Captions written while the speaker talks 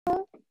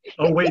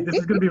Oh, wait, this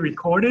is going to be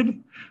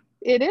recorded?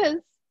 It is.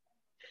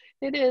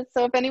 It is.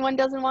 So if anyone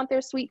doesn't want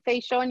their sweet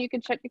face showing, you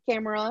can shut your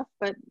camera off,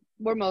 but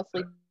we're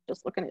mostly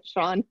just looking at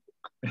Sean.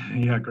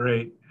 Yeah,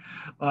 great.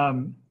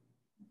 Um,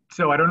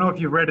 so I don't know if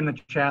you read in the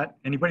chat,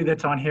 anybody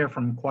that's on here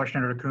from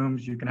Quashnet or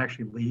Coombs, you can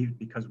actually leave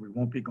because we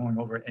won't be going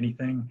over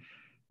anything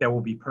that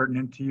will be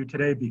pertinent to you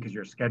today because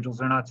your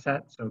schedules are not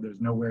set. So there's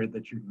nowhere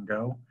that you can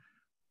go.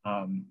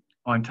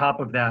 On top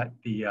of that,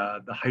 the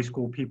high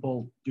school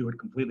people do it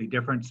completely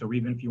different. So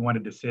even if you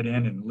wanted to sit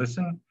in and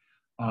listen,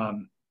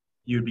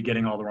 you'd be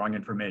getting all the wrong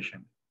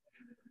information.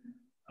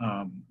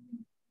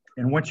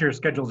 And once your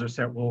schedules are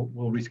set, we'll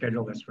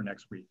reschedule this for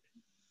next week.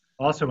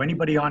 Also,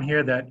 anybody on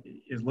here that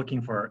is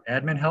looking for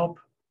admin help,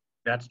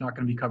 that's not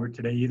going to be covered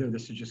today either.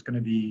 This is just going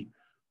to be,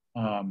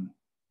 well,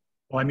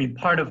 I mean,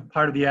 part of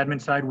the admin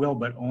side will,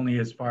 but only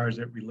as far as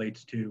it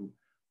relates to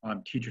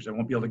teachers. I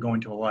won't be able to go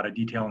into a lot of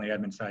detail on the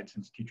admin side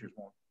since teachers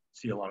won't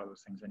see a lot of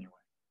those things anyway.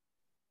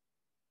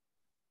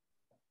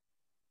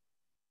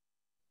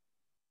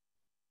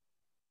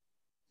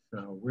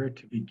 So where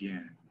to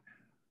begin?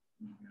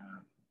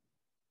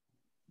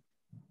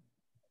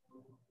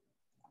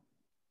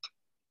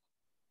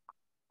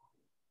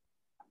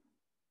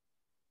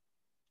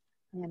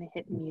 I'm going to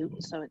hit mute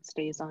so it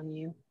stays on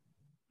you.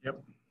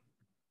 Yep.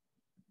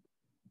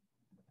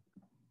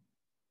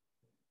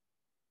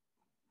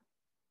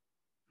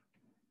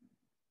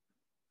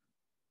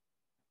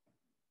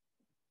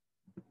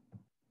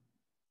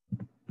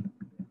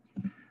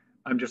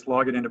 I'm just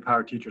logging into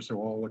Power Teacher, so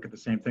we'll all look at the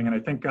same thing. And I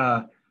think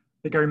I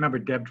remember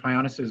Deb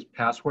Trionis's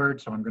password,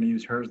 so I'm going to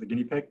use her as the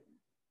guinea pig.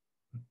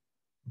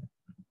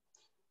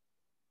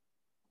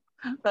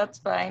 That's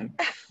fine.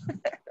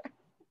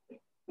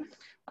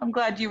 I'm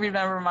glad you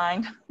remember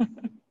mine.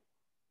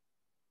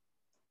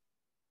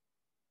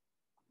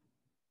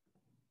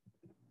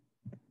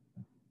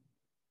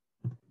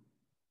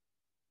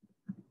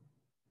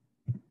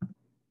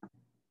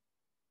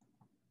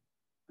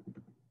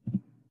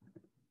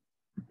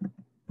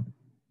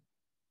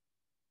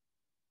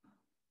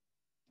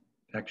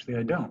 Actually,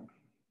 I don't.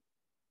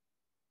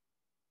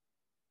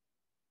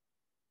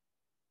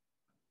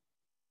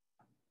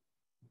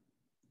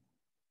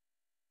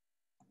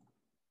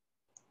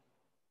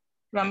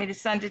 You want me to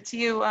send it to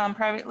you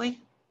privately?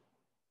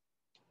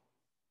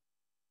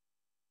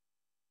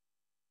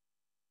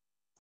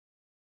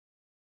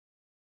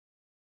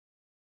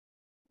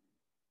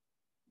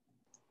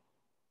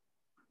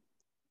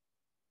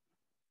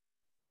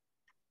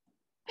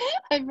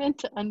 I meant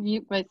to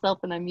unmute myself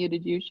and I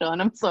muted you,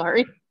 Sean. I'm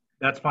sorry.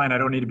 That's fine. I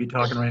don't need to be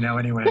talking right now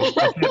anyway.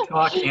 I can't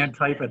talk and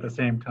type at the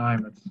same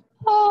time.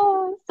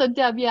 Oh, so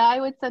Deb, yeah, I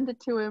would send it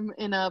to him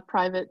in a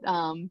private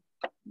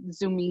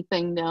Zoomy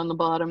thing down the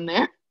bottom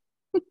there.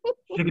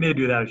 She can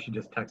do that if she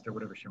just texts her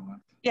whatever she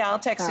wants. Yeah, I'll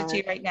text All it to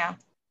you right now.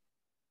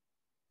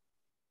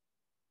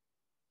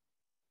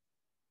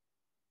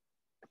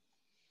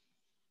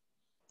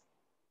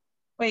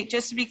 Wait,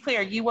 just to be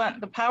clear, you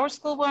want the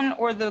PowerSchool one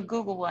or the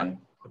Google one?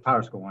 The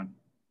PowerSchool one.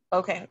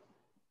 Okay.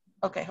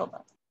 Okay, hold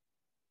on.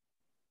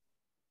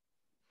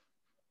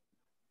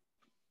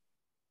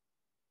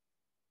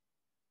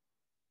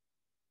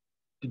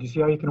 Did you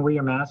see how you can wear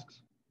your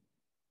masks?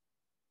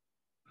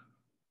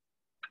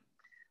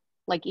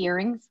 Like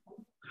earrings?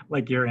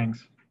 Like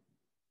earrings.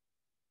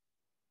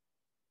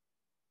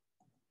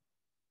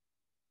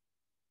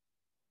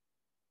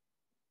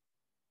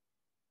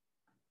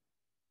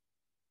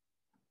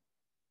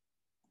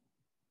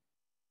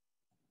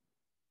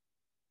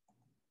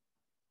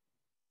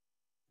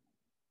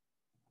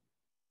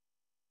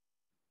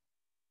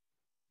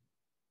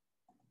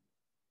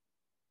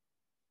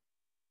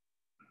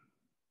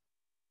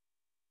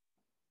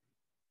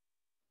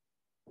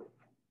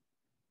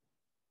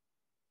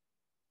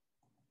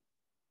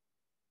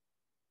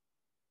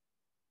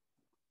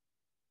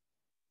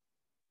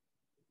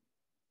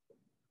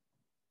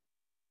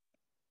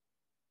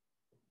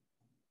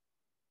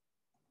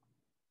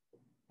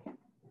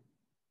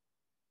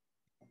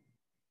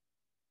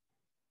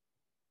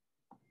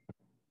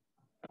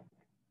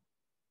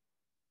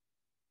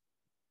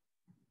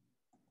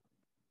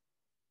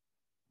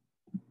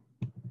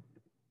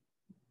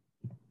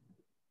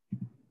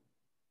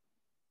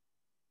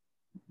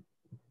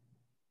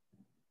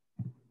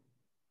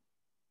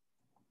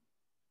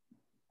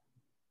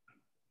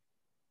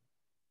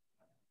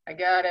 I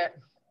got it.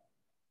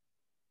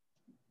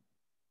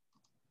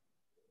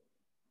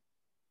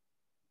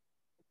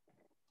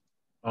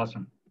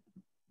 Awesome.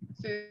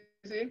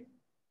 Susie?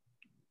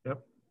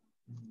 Yep.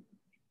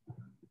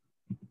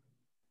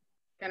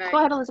 Can I? Go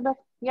ahead, Elizabeth.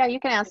 Yeah, you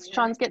can ask. Can you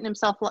Sean's getting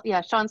himself, yeah,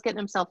 Sean's getting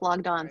himself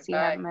logged on. Right, So you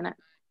have a bye. minute.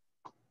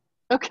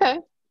 Okay.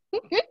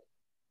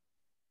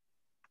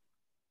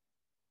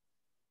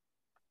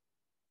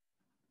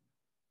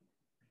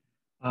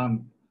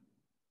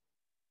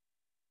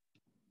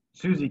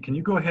 Susie, can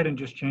you go ahead and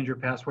just change your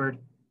password?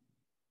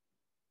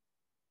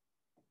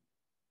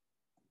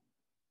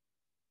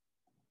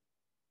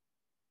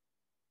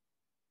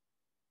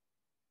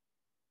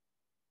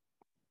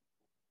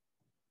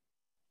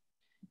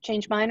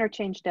 Change mine or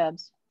change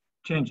Deb's?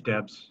 Change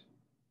Deb's.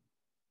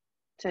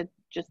 To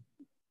just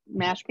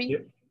Mashpee?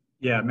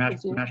 Yeah,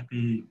 Is you-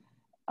 Mashpee.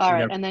 All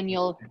right, whatever. and then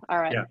you'll, all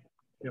right. Yeah.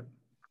 Yep.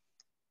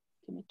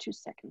 Give me 2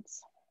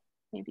 seconds,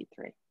 maybe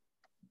 3.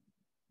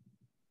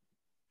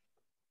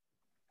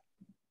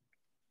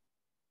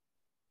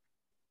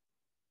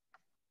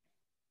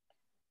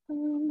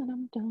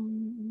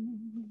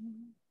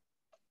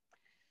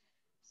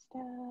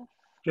 Staff.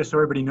 Just so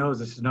everybody knows,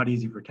 this is not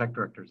easy for tech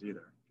directors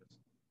either.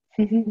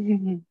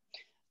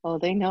 Oh,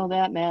 they know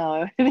that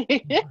now.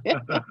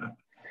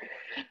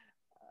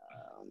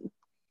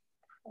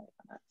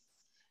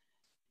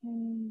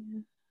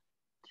 And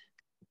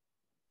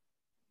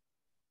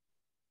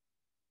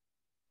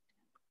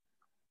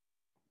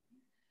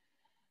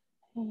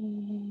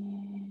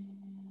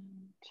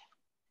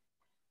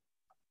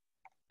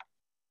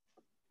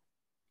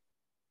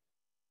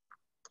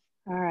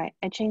all right,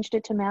 I changed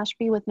it to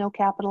Mashpee with no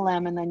capital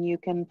M, and then you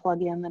can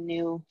plug in the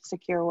new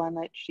secure one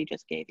that she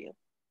just gave you.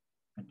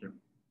 Thank you.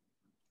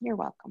 You're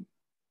welcome.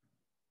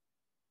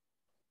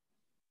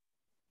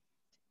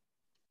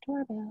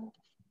 Doorbell.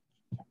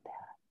 Get that.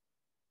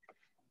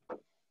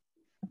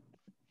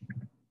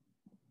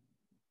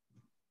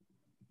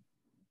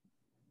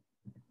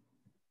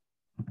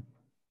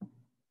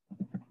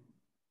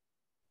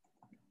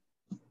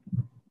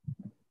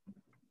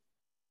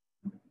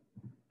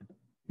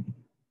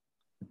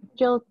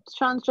 Jill,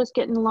 Sean's just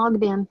getting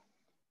logged in.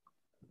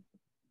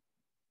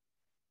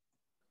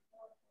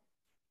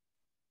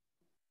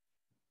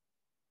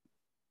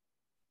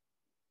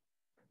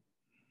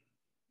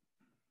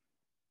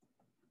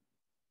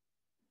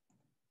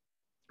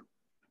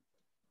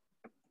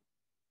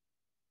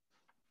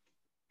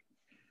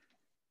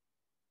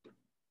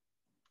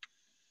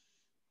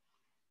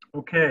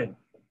 Okay.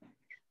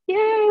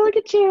 Yay, look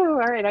at you. All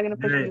right, I'm gonna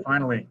push Yay, you.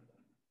 finally.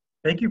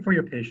 Thank you for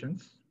your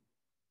patience.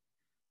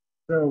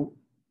 So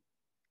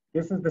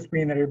this is the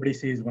screen that everybody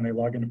sees when they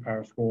log into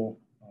PowerSchool.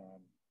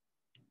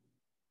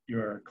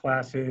 Your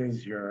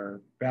classes,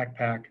 your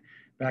backpack.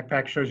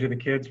 Backpack shows you the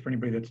kids for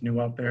anybody that's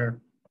new out there.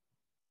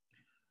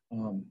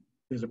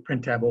 There's a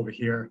print tab over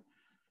here.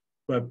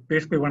 But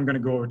basically what I'm going to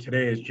go over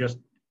today is just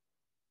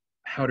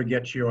how to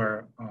get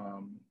your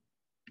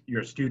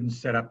students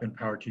set up in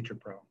PowerTeacher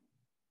Pro.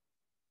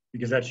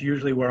 Because that's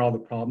usually where all the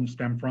problems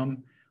stem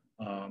from.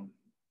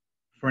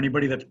 For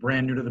anybody that's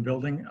brand new to the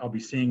building, I'll be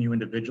seeing you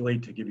individually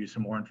to give you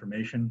some more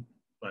information.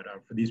 But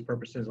for these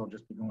purposes, I'll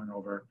just be going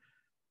over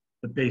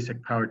the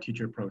basic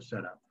PowerTeacher Pro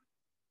setup.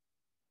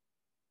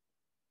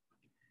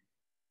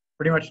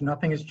 Pretty much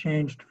nothing has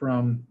changed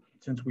from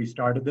since we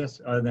started this,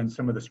 other than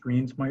some of the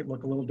screens might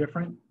look a little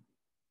different.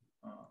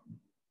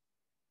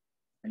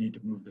 I need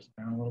to move this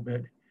down a little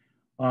bit.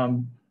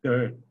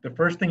 The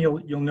first thing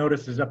you'll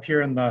notice is up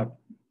here in the,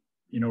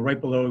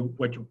 right below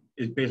what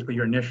is basically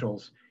your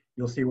initials,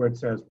 you'll see where it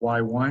says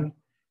Y1.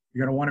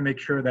 You're gonna wanna make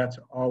sure that's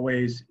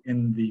always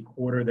in the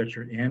quarter that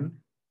you're in.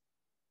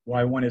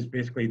 Y1 is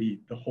basically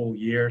the whole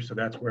year, so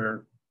that's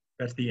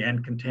the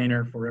end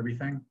container for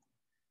everything.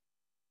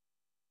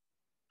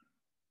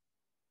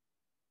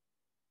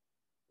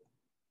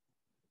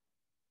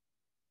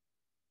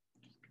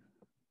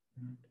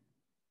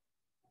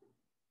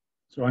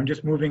 So I'm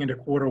just moving into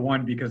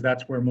Q1 because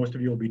that's where most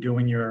of you will be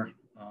doing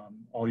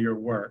all your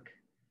work.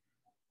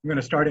 I'm going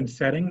to start in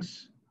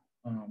settings.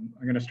 I'm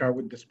going to start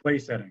with display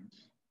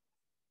settings.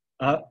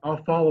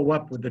 I'll follow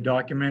up with the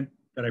document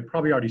that I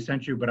probably already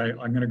sent you, but I'm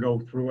going to go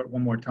through it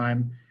one more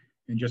time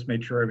and just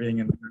make sure everything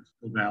is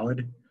still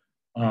valid.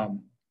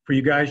 For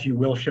you guys, you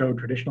will show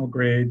traditional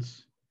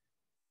grades.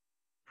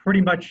 Pretty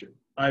much,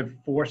 I've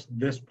forced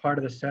this part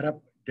of the setup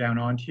down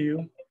onto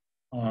you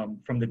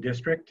from the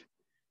district.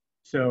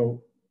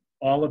 So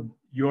all of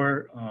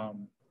your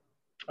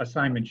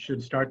assignments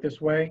should start this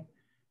way,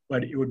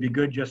 but it would be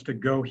good just to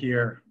go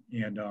here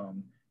and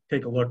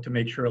take a look to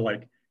make sure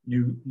like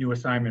new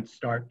assignments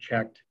start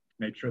checked,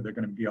 make sure they're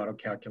going to be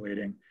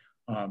auto-calculating.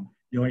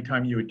 The only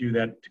time you would do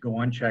that to go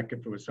uncheck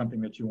if it was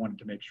something that you wanted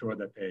to make sure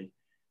that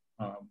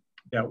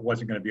that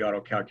wasn't going to be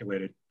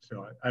auto-calculated.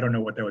 So I don't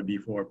know what that would be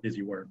for,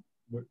 busy work,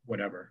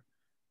 whatever.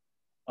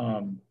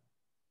 And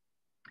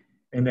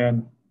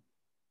then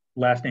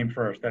last name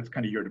first, that's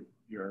kind of your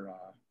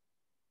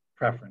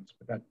preference,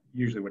 but that's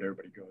usually what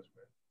everybody goes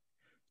with.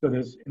 So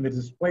in the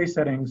display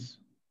settings,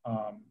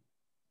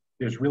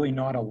 there's really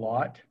not a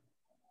lot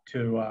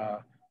to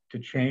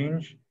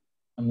change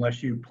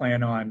unless you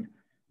plan on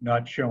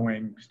not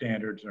showing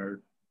standards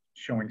or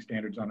showing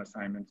standards on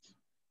assignments.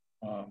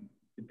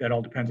 That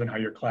all depends on how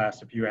your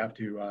class, if you have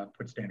to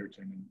put standards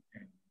in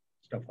and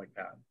stuff like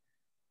that.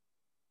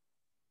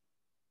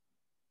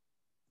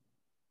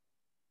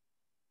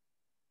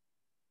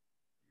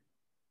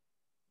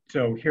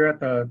 So here at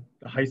the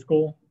high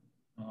school,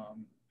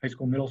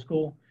 middle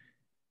school,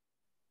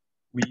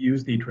 we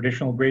use the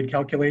traditional grade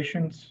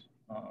calculations.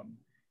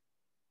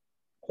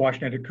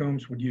 Quashnet and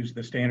Coombs would use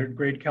the standard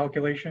grade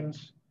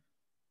calculations.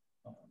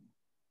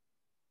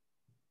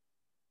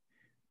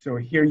 So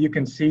here you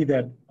can see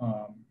that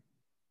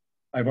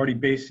I've already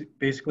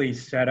basically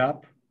set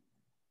up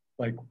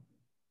like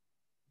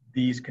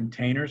these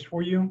containers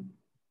for you.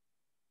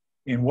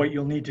 And what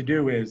you'll need to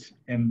do is,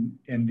 and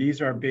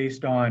these are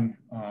based on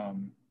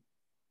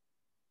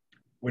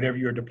whatever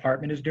your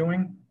department is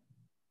doing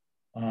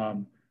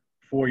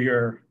for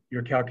your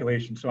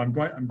calculation. So I'm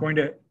going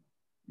to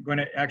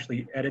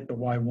actually edit the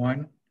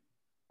Y1,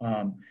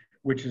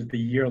 which is the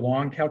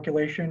year-long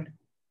calculation.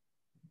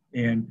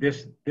 And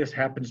this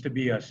happens to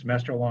be a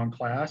semester-long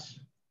class.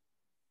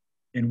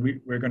 And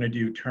we're going to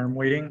do term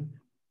weighting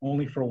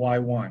only for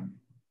Y1.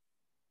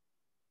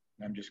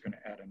 I'm just going to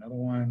add another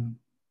one.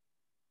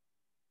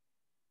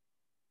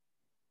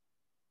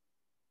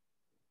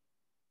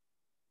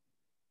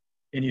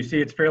 And you see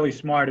it's fairly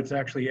smart. It's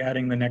actually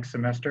adding the next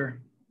semester,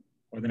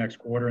 or the next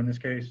quarter in this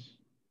case.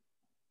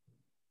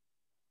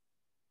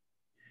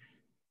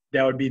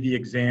 That would be the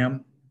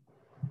exam,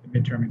 the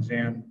midterm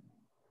exam.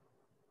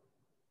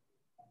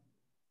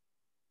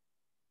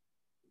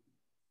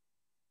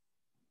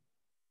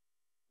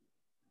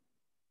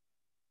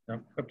 Oh,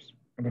 oops,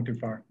 I went too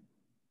far.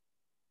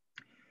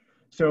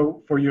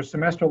 So for your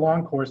semester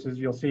long courses,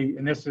 you'll see,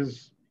 and this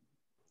is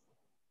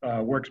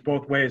works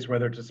both ways,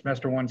 whether it's a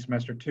semester 1,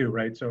 semester 2,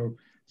 right? So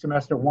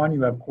semester 1,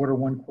 you have quarter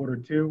 1, quarter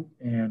 2,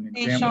 and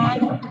Hey, exam.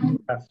 Sean,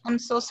 Yes. I'm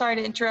so sorry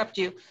to interrupt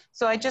you.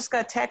 So I just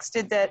got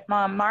texted that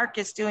Mark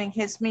is doing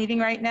his meeting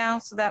right now,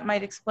 so that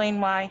might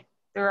explain why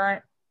there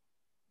aren't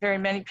very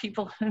many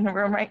people in the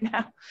room right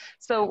now.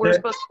 So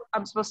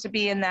I'm supposed to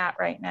be in that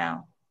right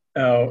now.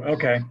 Oh,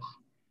 okay.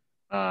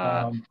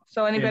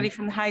 So anybody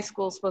from the high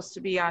school is supposed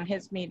to be on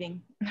his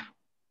meeting.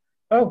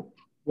 Oh,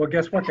 well,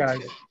 guess what,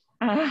 guys?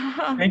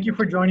 Thank you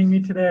for joining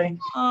me today.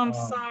 I'm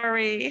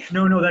sorry.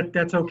 No,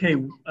 that's okay.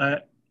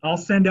 I'll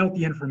send out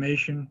the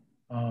information,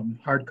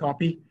 hard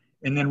copy,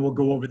 and then we'll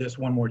go over this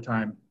one more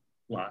time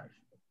live.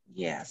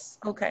 Yes.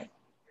 Okay. I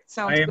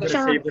Sounds am good.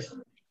 going to save this.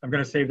 I'm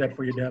going to save that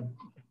for you, Deb.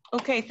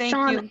 Okay. Thank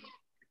Sean, you.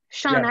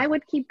 Sean, Yeah. I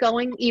would keep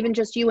going, even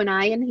just you and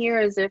I in here,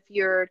 as if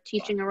you're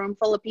teaching a room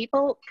full of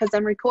people, because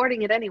I'm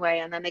recording it anyway,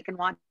 and then they can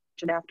watch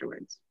it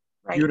afterwards.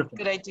 Right. Beautiful.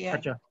 Good idea.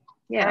 Gotcha.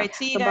 Yeah. All right.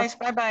 See you So guys.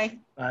 Bye-bye.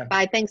 Bye.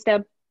 Bye. Thanks,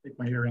 Deb. Take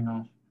my earring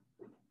off.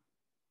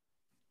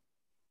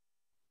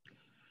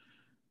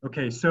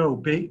 Okay, so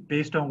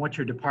based on what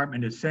your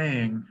department is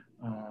saying,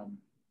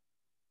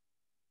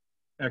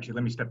 actually,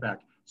 let me step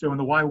back. So in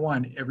the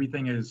Y1,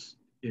 everything is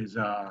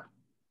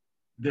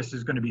this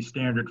is going to be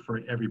standard for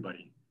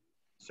everybody.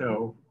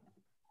 So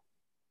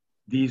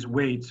these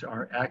weights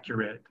are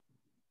accurate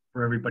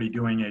for everybody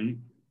doing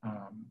a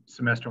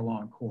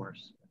semester-long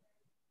course.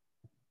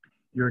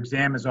 Your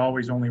exam is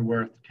always only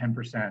worth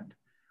 10%,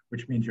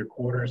 which means your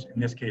quarters,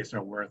 in this case,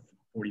 are worth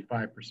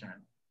 45%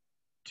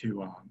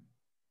 to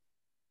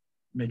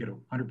make it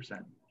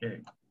 100%.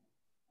 Okay.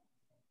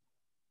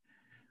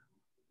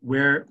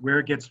 Where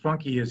it gets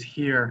funky is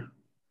here.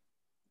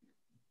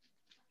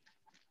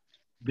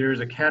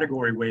 There's a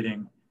category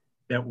weighting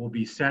that will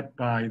be set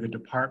by the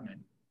department.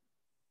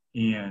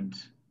 And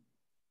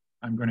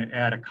I'm going to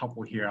add a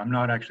couple here. I'm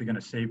not actually going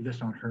to save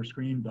this on her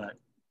screen, but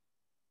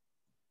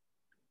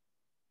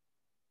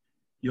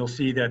you'll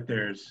see that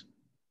there's,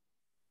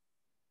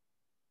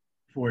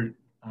 for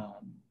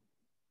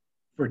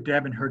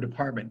Deb and her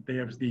department, they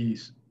have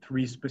these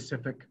 3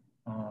 specific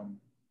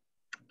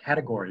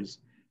categories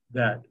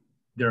that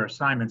their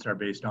assignments are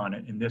based on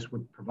it, and this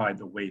would provide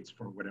the weights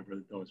for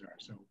whatever those are.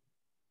 So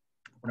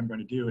what I'm going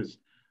to do is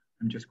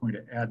I'm just going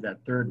to add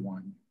that 3rd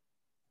one.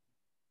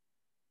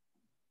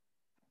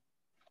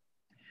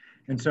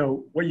 And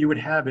so what you would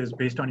have is,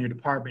 based on your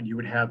department, you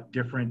would have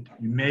different,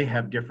 you may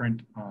have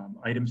different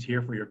items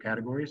here for your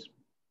categories.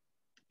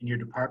 And your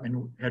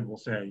department head will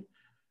say,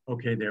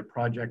 okay, their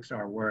projects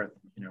are worth,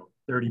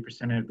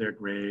 30% of their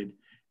grade,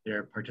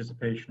 their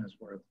participation is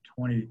worth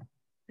 20,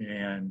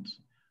 and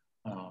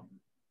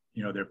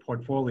their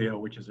portfolio,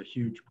 which is a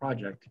huge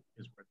project,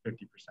 is worth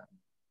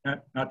 50%.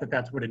 Not that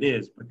that's what it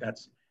is, but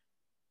that's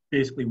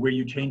basically where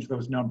you change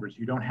those numbers.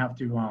 You don't have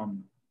to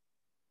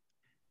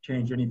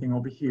change anything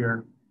over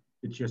here.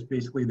 It's just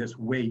basically this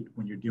weight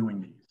when you're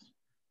doing these.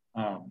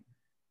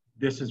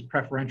 This is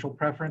preferential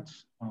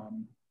preference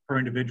for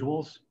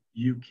individuals.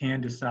 You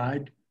can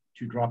decide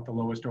to drop the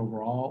lowest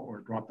overall or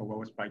drop the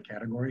lowest by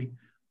category.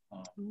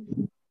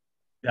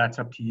 That's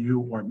up to you,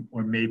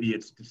 or maybe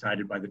it's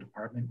decided by the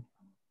department.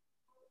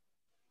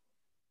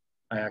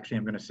 I actually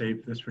am going to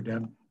save this for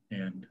Deb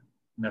and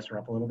mess her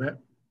up a little bit.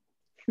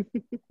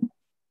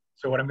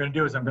 So what I'm going to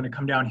do is I'm going to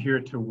come down here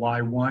to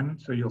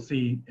Y1. So you'll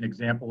see an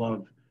example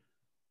of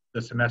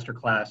the semester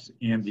class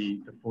and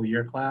the full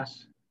year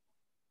class.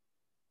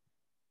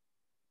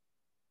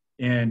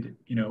 And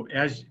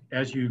as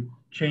you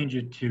change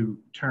it to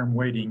term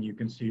weighting, you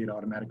can see it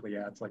automatically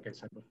adds, like I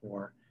said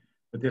before,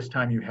 but this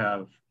time you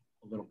have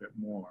a little bit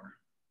more.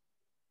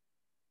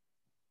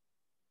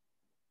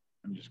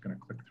 I'm just going to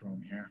click through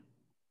them here.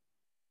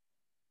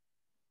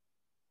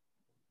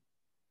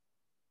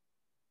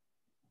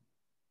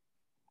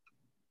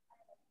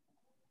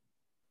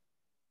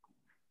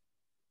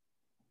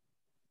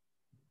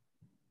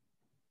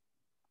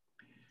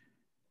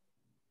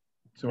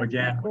 So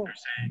again, what they're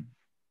saying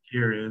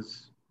here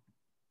is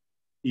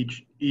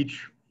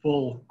each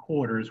full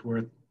quarter is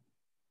worth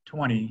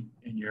 20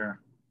 and your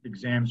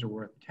exams are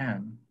worth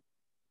 10.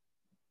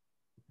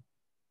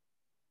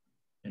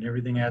 And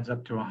everything adds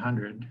up to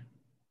 100.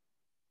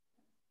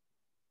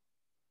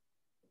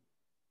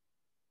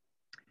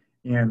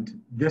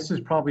 And this is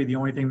probably the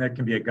only thing that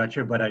can be a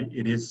gotcha, but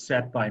it is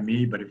set by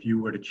me. But if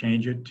you were to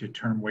change it to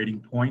term weighting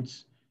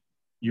points,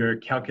 your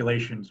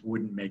calculations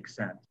wouldn't make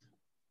sense.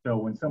 So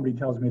when somebody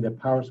tells me that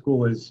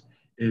PowerSchool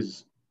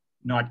is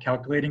not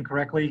calculating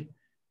correctly,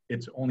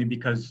 it's only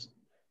because,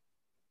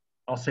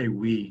 I'll say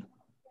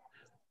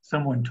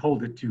someone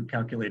told it to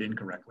calculate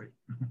incorrectly.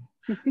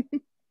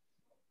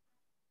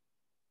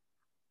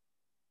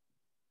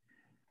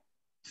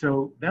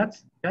 So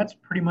that's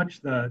pretty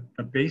much the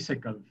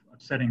basic of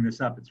setting this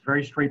up. It's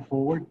very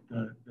straightforward.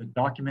 The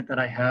document that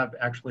I have,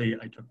 actually,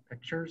 I took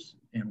pictures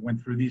and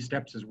went through these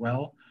steps as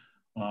well.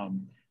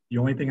 The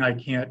only thing I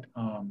can't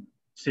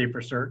say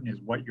for certain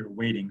is what your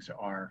weightings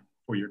are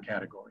for your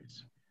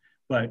categories.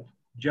 But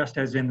just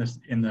as in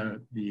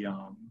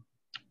the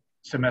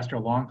semester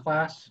long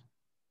class,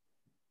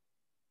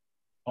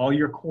 all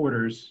your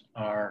quarters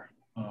are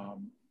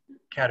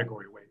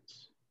category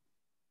weights.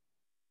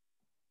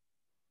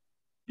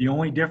 The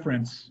only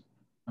difference,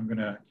 I'm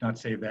gonna not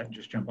save that and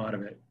just jump out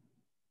of it,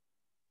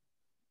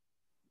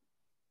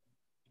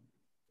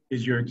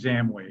 is your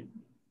exam weight.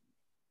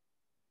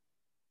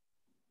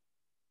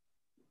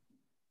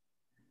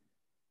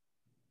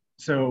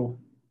 So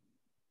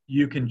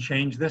you can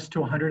change this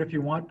to 100 if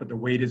you want, but the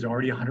weight is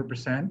already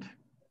 100%.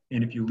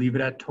 And if you leave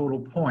it at total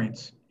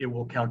points, it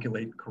will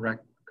calculate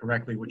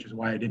correctly, which is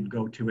why I didn't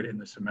go to it in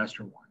the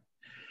semester one.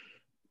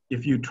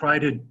 If you try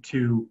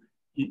to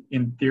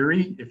in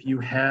theory, if you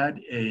had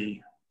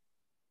a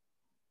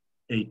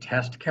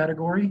test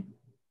category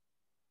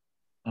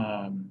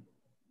that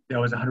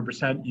was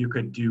 100%, you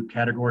could do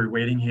category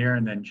weighting here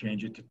and then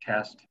change it to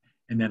test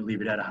and then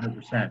leave it at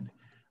 100%.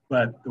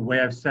 But the way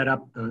I've set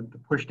up the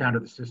push down to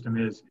the system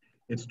is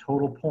it's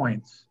total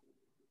points,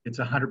 it's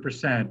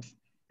 100%,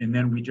 and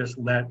then we just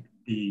let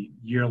the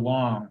year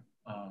long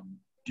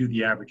do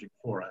the averaging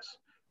for us.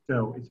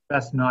 So it's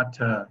best not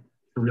to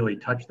really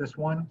touch this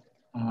one.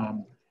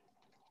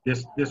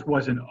 This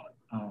wasn't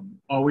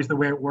always the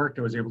way it worked.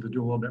 I was able to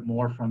do a little bit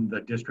more from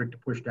the district to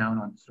push down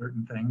on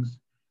certain things.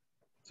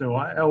 So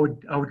I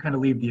would kind of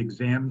leave the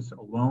exams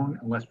alone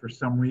unless for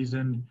some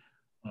reason,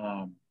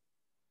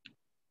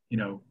 you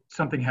know,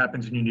 something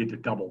happens and you need to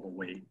double the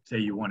weight. Say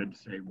you wanted to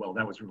say, well,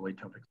 that was a really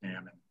tough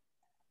exam,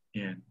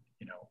 and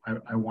you know,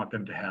 I want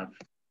them to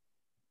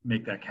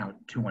make that count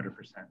 200%.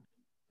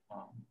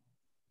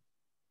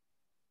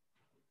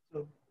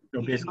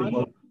 So basically,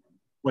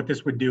 what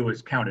this would do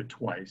is count it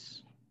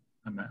twice.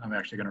 I'm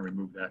actually going to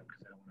remove that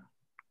because I don't want to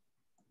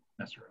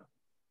mess her up.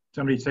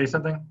 Somebody say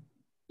something?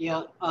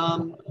 Yeah.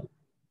 I'm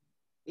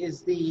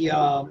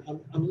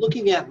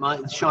looking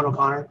at Sean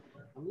O'Connor.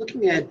 I'm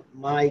looking at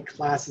my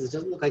classes. It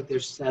doesn't look like they're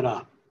set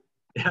up.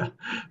 Yeah.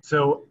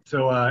 So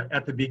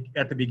at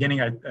the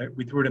beginning,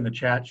 we threw it in the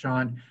chat,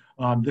 Sean.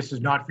 This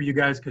is not for you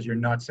guys because you're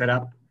not set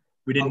up.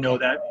 We didn't know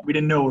that. We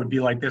didn't know it would be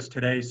like this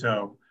today.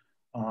 So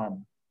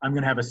I'm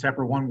going to have a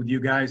separate one with you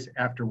guys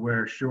after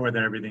we're sure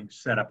that everything's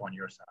set up on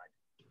your side.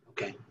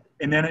 Okay.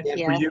 And then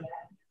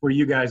for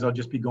you guys, I'll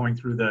just be going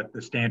through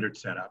the standard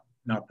setup,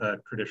 not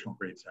the traditional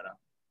grade setup.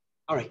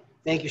 All right.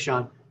 Thank you,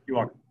 Sean. You're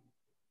welcome.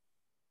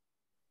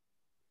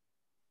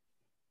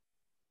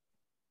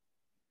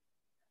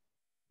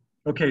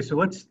 Okay, so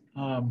let's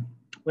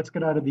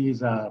get out of these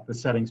the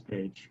settings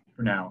page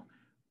for now.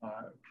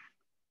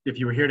 If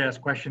you were here to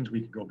ask questions,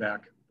 we could go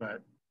back,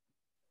 but.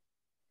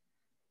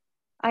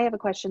 I have a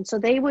question. So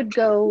they would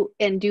go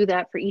and do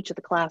that for each of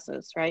the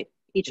classes, right?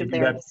 Each of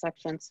their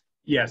sections.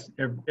 Yes,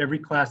 every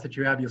class that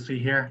you have, you'll see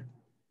here,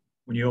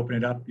 when you open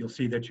it up, you'll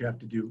see that you have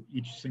to do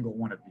each single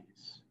one of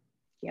these.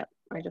 Yep,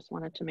 I just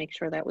wanted to make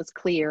sure that was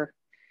clear.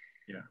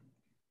 Yeah.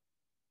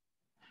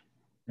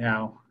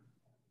 Now,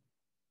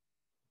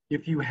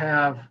 if you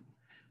have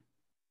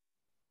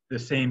the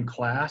same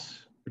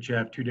class, but you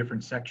have two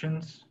different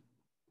sections,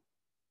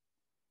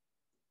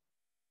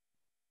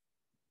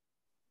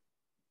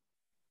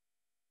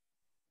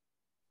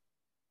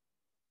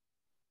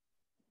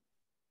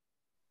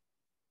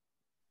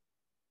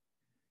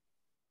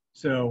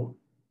 so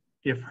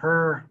if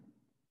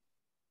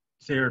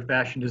say her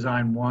fashion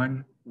design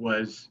one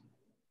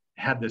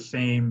had the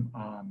same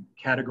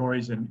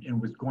categories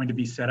and was going to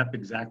be set up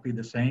exactly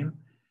the same,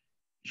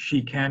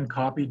 she can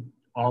copy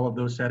all of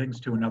those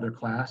settings to another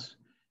class.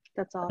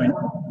 That's all.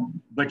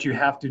 But you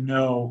have to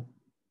know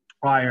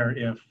prior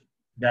if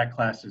that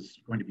class is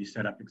going to be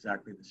set up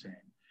exactly the same.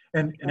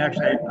 And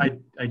actually,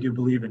 I do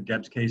believe in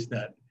Deb's case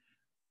that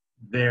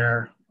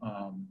their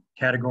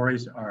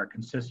categories are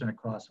consistent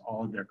across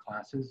all of their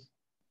classes.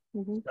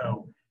 Mm-hmm.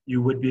 So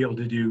you would be able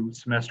to do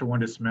semester one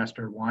to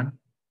semester one.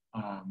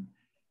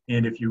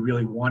 And if you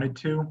really wanted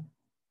to,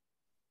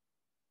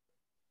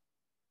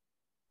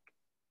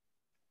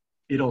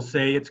 it'll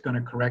say it's going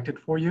to correct it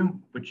for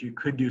you, but you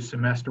could do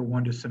semester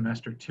one to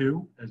semester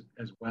two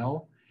as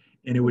well.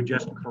 And it would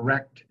just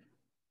correct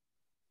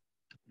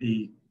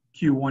the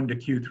Q1 to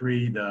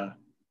Q3, the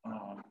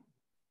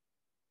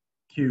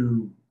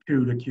Q2 to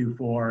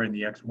Q4, and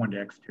the X1 to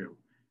X2.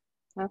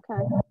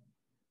 Okay.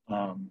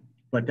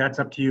 But that's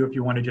up to you if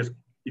you want to just,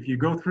 if you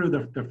go through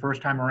the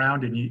first time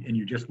around and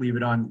you just leave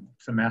it on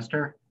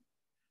semester,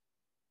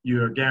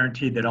 you're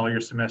guaranteed that all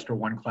your semester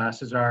 1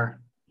 classes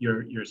are,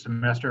 your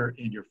semester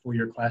and your full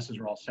year classes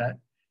are all set.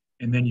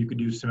 And then you could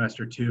do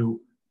semester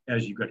 2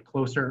 as you get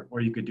closer,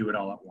 or you could do it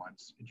all at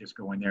once and just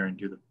go in there and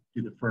do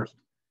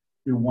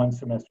one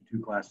semester 2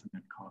 class and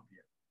then copy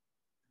it.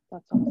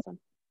 That's awesome.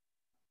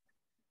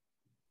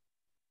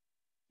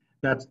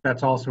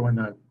 That's also in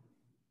the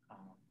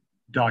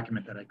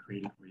document that I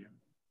created for you.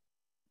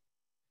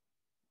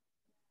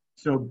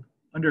 So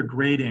under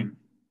grading,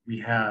 we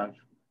have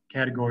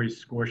categories,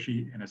 score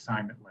sheet, and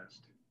assignment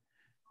list.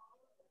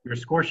 Your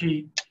score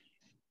sheet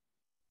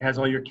has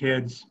all your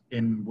kids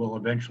and will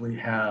eventually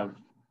have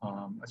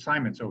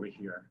assignments over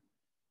here.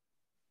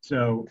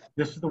 So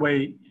this is the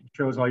way it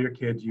shows all your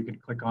kids. You can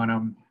click on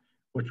them,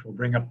 which will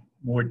bring up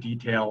more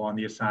detail on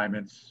the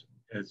assignments,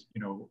 as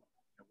you know,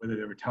 whether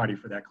they were tardy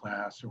for that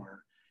class,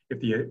 or if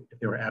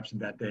they were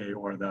absent that day,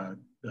 or the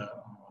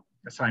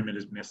assignment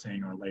is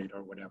missing or late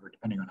or whatever,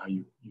 depending on how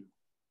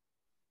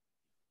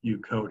you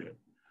code it.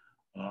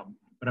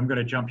 But I'm going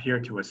to jump here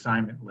to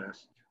assignment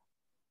list,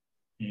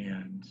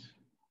 and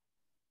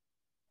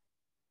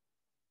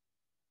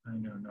I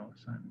know no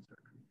assignments are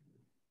created.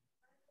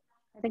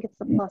 I think it's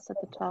the plus at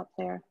the top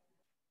there.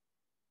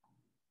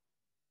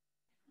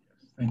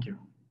 Yes, thank you.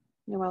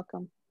 You're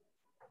welcome.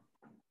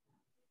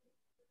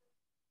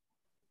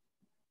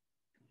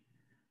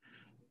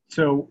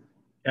 So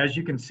as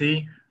you can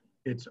see,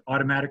 it's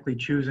automatically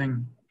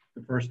choosing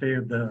the first day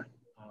of the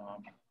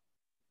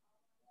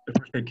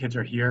first day kids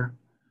are here.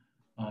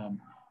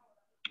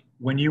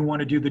 When you want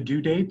to do the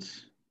due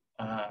dates,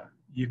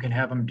 you can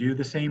have them due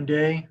the same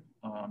day.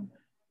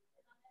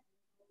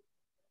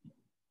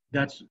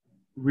 That's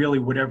really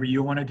whatever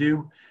you want to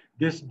do.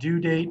 This due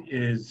date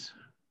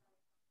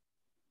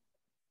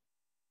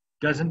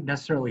doesn't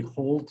necessarily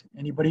hold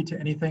anybody to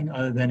anything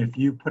other than if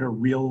you put a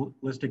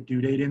realistic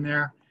due date in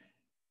there,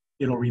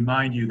 it'll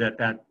remind you that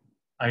that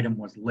item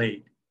was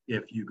late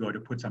if you go to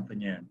put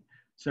something in.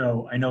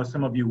 So I know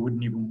some of you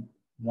wouldn't even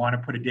want to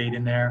put a date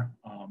in there.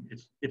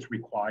 It's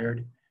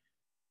required.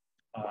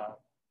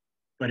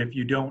 But if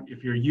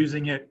you're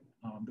using it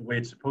the way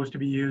it's supposed to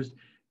be used,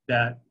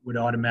 that would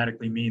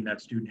automatically mean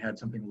that student had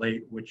something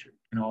late, which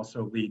can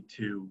also lead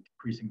to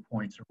decreasing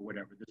points or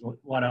whatever. There's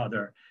a lot of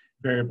other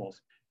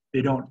variables.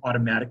 They don't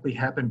automatically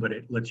happen, but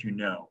it lets you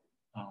know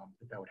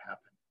that would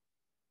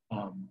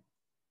happen.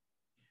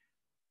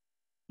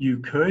 You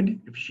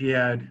could, if she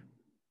had,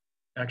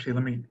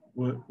 actually,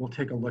 we'll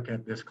take a look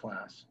at this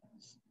class.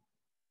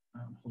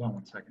 Hold on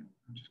one second.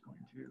 I'm just going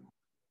to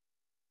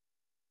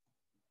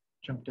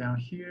jump down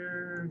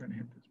here. I'm going to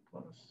hit this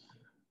plus.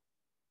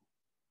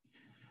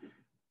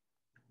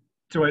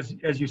 So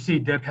as you see,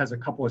 Deb has a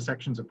couple of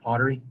sections of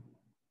pottery.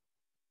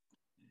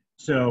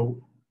 So,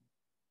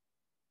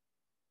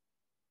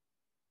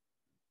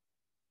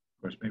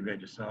 of course, maybe I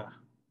just saw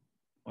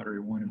pottery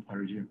 1 and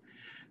pottery 2.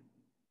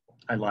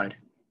 I lied.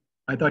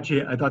 I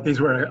thought these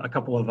were a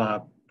couple of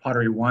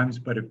pottery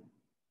 1s, but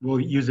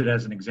we'll use it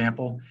as an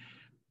example.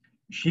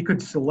 She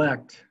could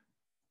select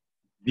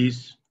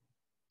these,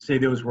 say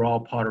those were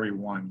all pottery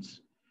 1s.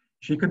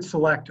 She could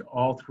select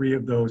all 3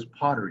 of those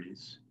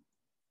potteries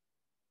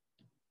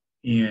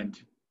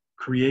and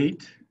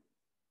create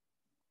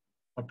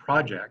a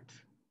project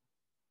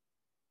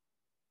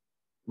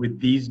with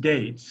these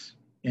dates,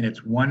 and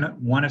it's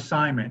one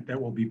assignment that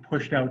will be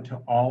pushed out to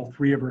all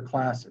 3 of her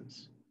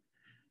classes.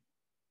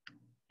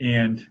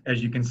 And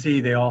as you can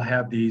see, they all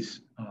have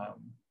these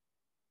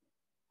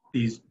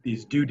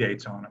due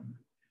dates on them.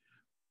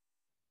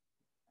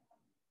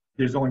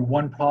 There's only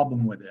one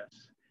problem with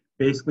this.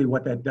 Basically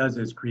what that does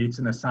is creates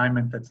an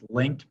assignment that's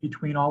linked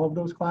between all of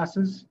those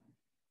classes.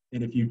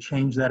 And if you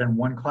change that in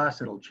one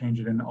class, it'll change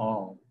it in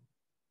all.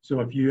 So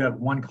if you have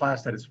one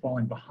class that is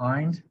falling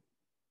behind,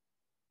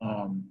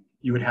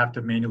 you would have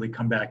to manually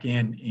come back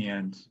in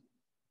and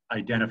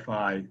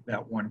identify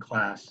that one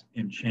class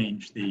and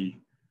change the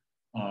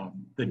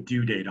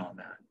due date on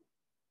that.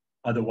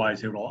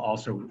 Otherwise,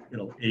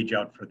 it'll age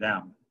out for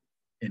them.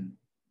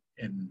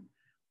 And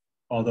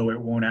although it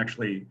won't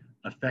actually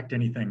affect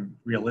anything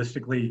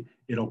realistically,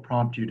 it'll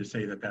prompt you to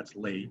say that that's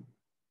late.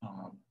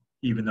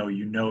 Even though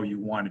you know you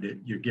wanted it,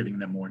 you're giving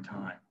them more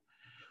time.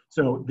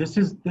 So this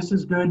is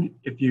good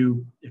if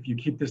you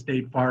keep this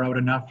date far out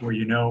enough where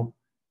you know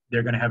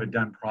they're going to have it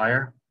done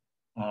prior.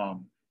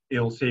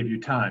 It'll save you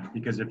time,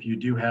 because if you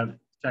do have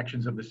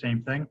sections of the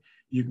same thing,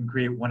 you can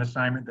create one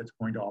assignment that's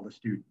going to all the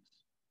students.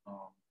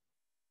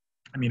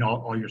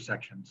 All your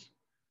sections.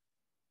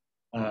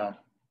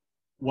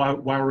 While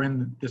we're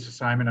in this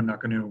assignment, I'm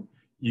not going to.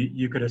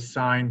 You could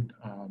assign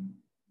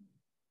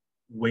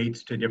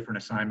weights to different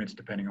assignments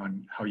depending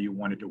on how you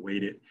wanted to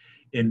weight it.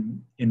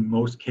 In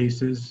most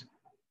cases,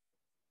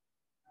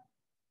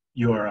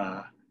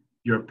 your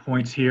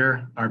points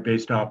here are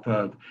based off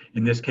of,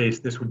 in this case,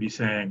 this would be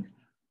saying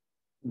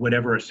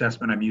whatever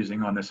assessment I'm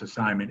using on this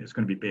assignment is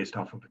going to be based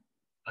off of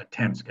a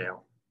 10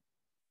 scale.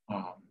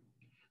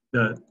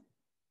 The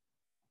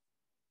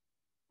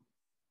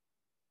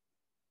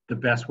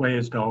best way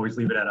is to always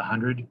leave it at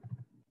 100.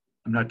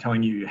 I'm not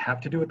telling you you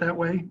have to do it that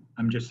way.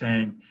 I'm just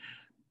saying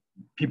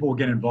people will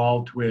get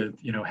involved with,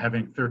 you know,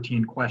 having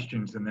 13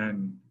 questions and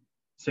then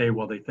say,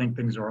 well, they think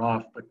things are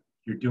off, but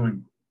you're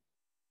doing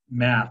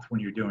math when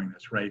you're doing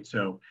this, right?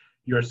 So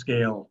your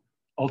scale,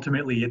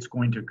 ultimately, it's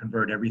going to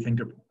convert everything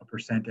to a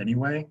percent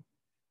anyway.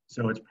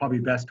 So it's probably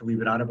best to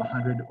leave it out of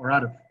 100 or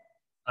out of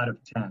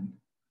 10,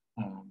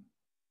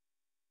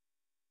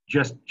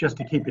 just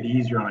to keep it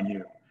easier on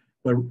you.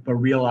 But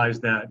realize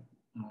that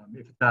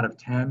if it's out of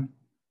 10,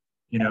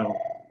 you know,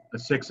 a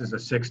 6 is a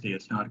 60.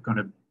 It's not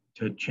going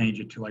to change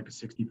it to like a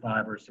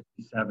 65 or a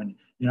 67.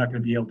 You're not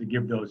going to be able to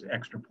give those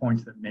extra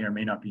points that may or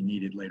may not be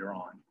needed later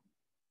on.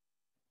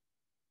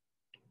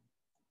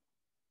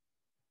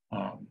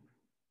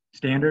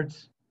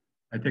 Standards,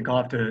 I think I'll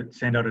have to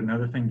send out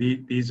another thing.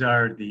 These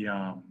are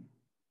the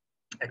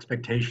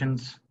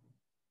expectations,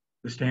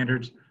 the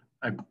standards.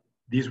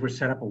 These were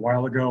set up a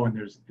while ago, and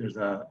there's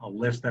a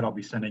list that I'll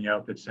be sending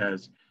out that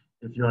says,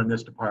 if you're in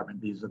this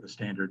department, these are the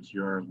standards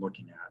you're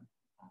looking at.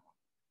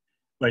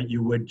 But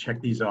you would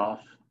check these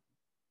off.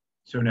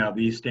 So now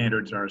these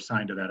standards are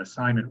assigned to that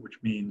assignment,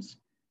 which means,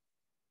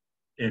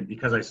 and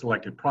because I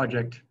selected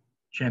project,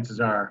 chances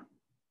are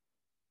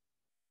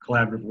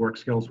collaborative work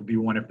skills would be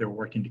one if they're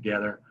working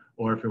together,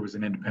 or if it was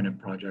an independent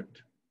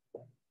project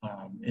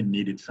and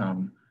needed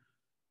some,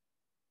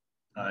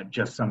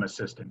 just some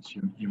assistance,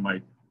 you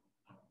might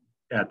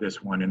add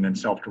this one, and then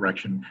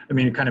self-direction. I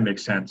mean, it kind of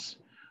makes sense.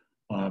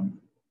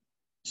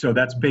 So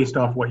that's based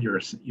off what your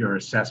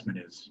assessment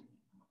is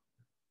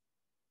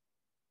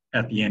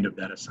at the end of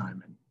that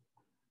assignment. I'm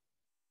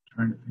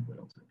trying to think what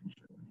else I can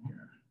show in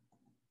here.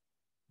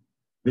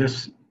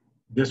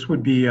 This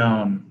would be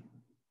a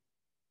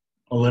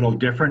little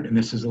different, and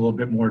this is a little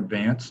bit more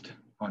advanced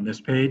on this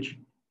page.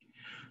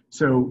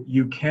 So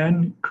you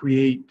can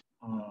create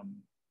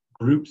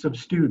groups of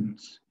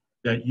students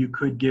that you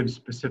could give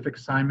specific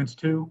assignments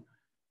to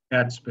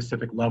at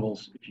specific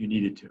levels if you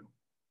needed to.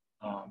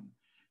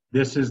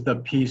 This is the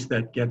piece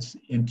that gets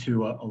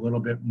into a little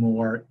bit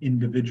more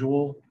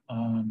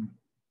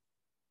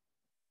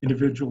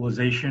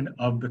individualization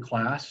of the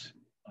class.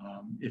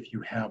 If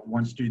you have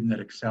one student that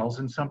excels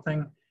in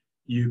something,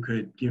 you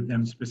could give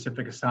them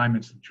specific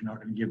assignments that you're not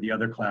going to give the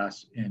other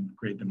class and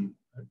grade them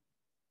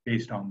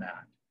based on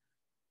that.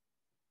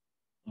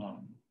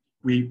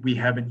 We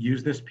haven't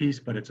used this piece,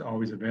 but it's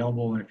always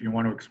available. And if you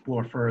want to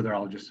explore further, I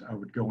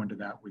would go into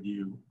that with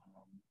you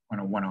on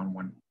a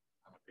one-on-one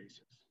basis.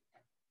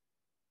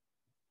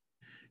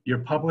 Your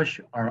publish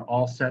are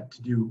all set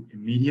to do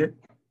immediate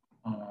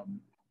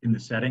in the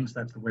settings.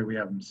 That's the way we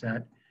have them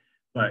set.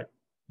 But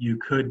you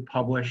could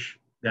publish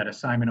that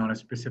assignment on a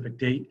specific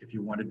date if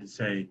you wanted to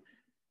say,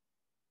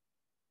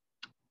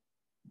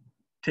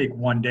 take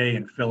one day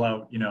and fill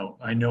out, you know,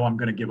 I know I'm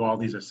going to give all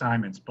these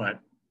assignments, but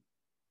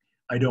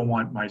I don't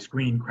want my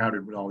screen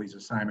crowded with all these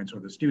assignments or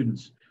the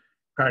students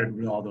crowded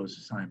with all those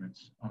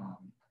assignments.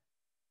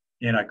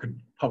 And I could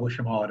publish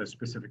them all at a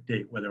specific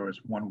date, whether it was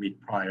 1 week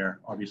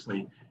prior.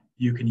 Obviously,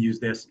 you can use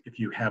this if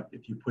you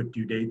put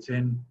due dates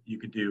in. You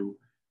could do,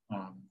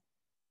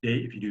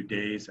 if you do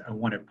days, I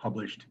want it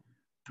published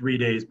 3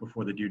 days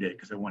before the due date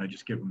because I want to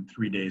just give them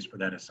 3 days for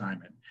that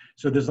assignment.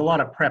 So there's a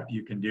lot of prep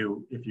you can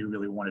do if you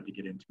really wanted to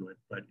get into it.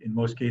 But in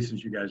most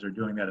cases, you guys are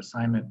doing that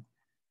assignment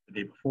the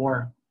day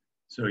before.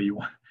 So you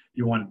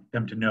want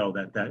them to know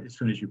that as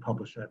soon as you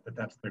publish that,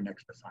 that's their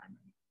next assignment.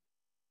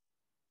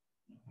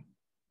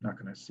 Not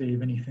going to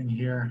save anything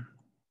here.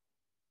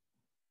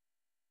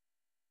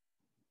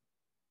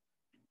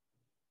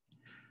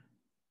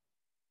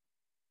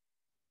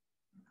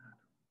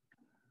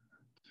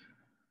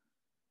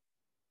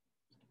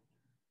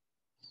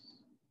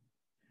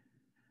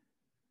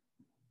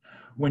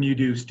 When you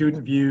do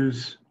student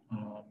views,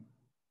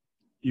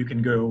 you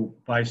can go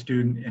by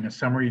student in a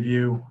summary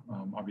view.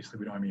 Obviously,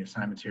 we don't have any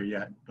assignments here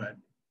yet, but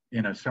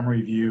in a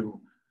summary view,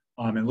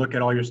 and look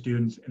at all your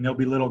students, and there'll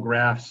be little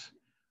graphs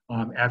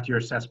after your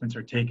assessments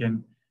are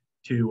taken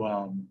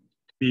to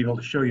be able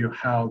to show you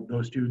how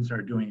those students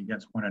are doing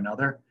against one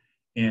another,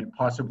 and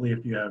possibly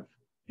if you have,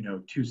 you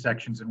know, 2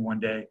 sections in one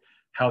day,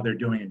 how they're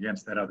doing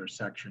against that other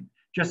section,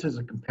 just as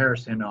a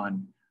comparison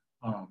on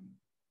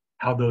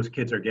how those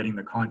kids are getting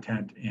the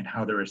content and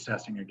how they're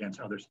assessing against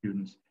other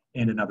students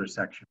in another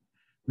section.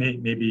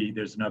 Maybe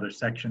there's another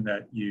section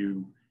that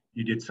you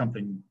did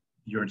something,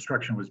 your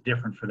instruction was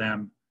different for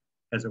them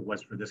as it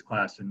was for this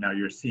class, and now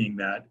you're seeing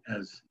that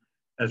as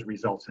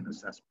results in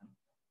assessment.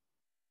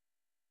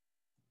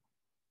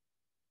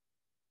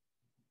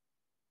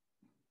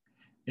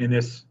 And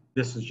this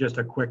is just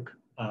a quick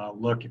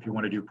look. If you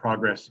want to do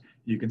progress,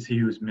 you can see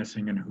who's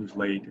missing and who's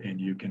late, and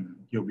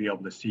you'll be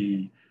able to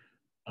see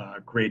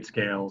grade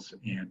scales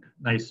and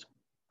nice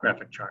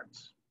graphic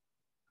charts.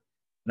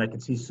 And I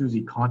can see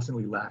Susie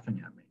constantly laughing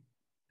at me.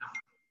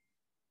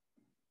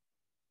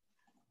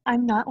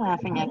 I'm not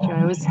laughing at you.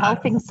 I was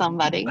helping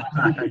somebody.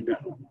 I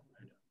know.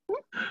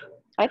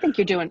 I think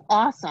you're doing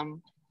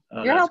awesome.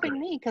 Oh, You're that's helping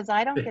great. me because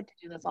I don't get to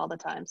do this all the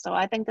time. So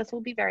I think this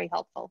will be very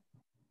helpful.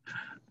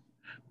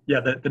 Yeah,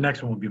 the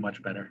next one will be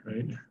much better,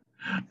 right?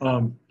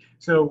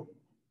 So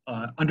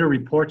under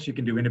reports, you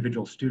can do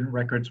individual student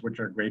records, which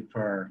are great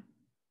for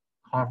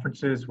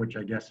conferences, which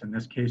I guess in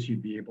this case,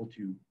 you'd be able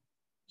to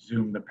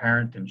Zoom the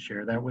parent and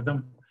share that with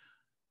them.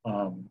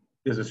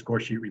 There's a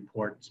score sheet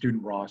report,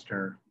 student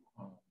roster.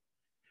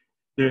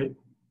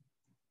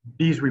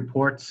 These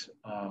reports,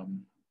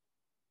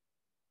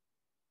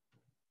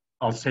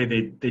 I'll say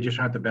they just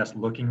aren't the best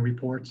looking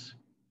reports.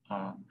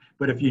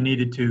 But if you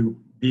needed to,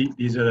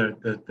 these are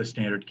the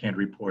standard canned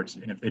reports.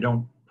 And if they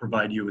don't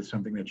provide you with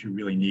something that you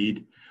really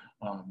need,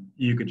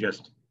 you could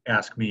just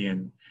ask me.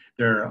 And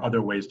there are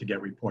other ways to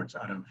get reports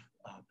out of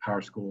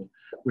PowerSchool,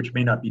 which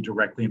may not be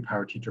directly in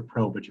PowerTeacher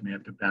Pro, but you may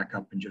have to back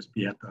up and just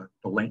be at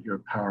your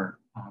Power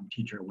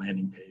Teacher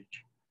landing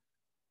page.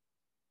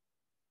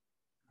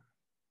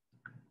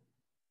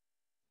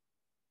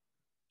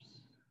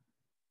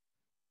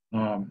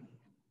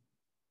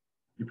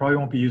 You probably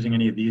won't be using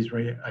any of these,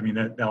 right? I mean,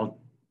 that'll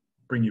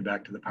bring you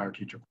back to the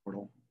PowerTeacher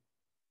portal,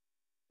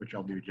 which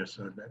I'll do just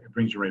so that it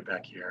brings you right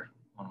back here.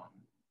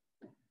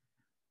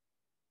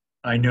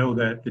 I know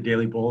that the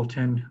daily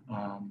bulletin,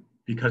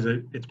 because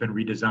it's been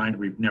redesigned,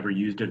 we've never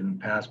used it in the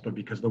past, but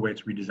because of the way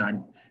it's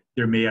redesigned,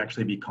 there may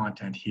actually be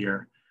content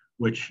here,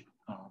 which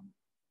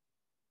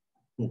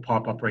will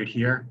pop up right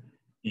here.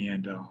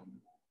 And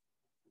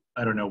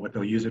I don't know what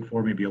they'll use it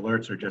for, maybe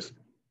alerts or just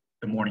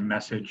the morning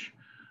message.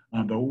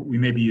 But we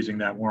may be using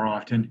that more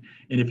often.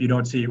 And if you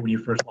don't see it when you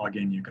first log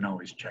in, you can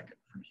always check it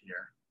from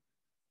here.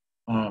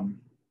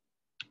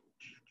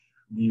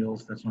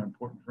 Meals, that's not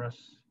important for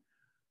us.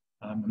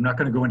 I'm not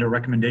going to go into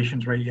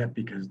recommendations right yet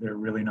because they're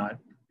really not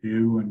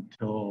due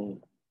until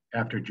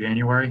after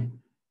January,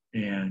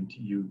 and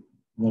you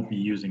won't be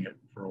using it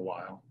for a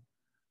while.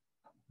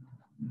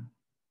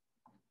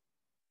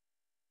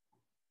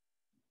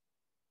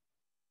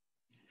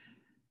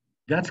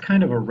 That's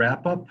kind of a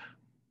wrap up.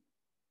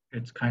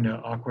 It's kind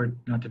of awkward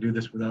not to do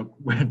this without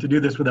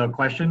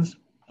questions.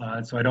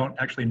 So I don't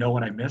actually know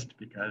what I missed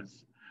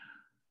because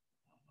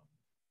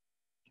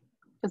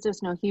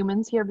there's no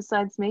humans here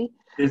besides me.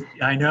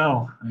 I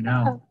know.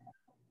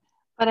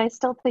 But I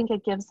still think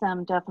it gives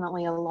them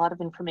definitely a lot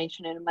of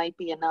information, and it might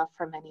be enough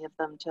for many of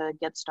them to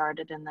get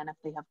started. And then if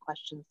they have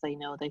questions, they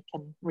know they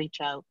can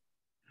reach out.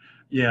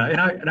 Yeah,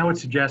 and I would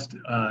suggest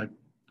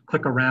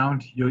click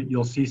around.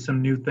 You'll see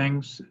some new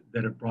things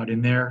that are brought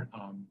in there.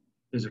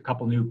 There's a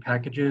couple new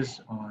packages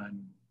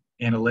on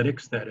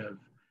analytics that have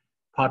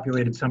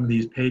populated some of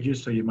these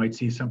pages. So you might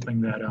see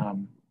something that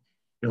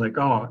you're like,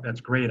 oh,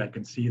 that's great. I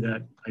can see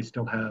that I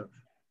still have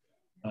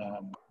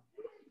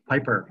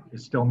Piper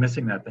is still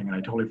missing that thing and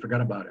I totally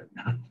forgot about it.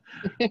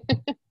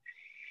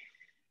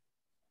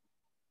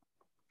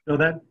 So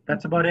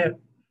that's about it.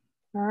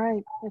 All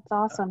right, it's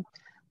awesome.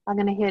 I'm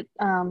gonna hit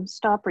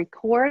stop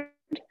record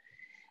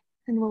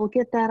and we'll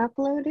get that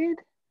uploaded.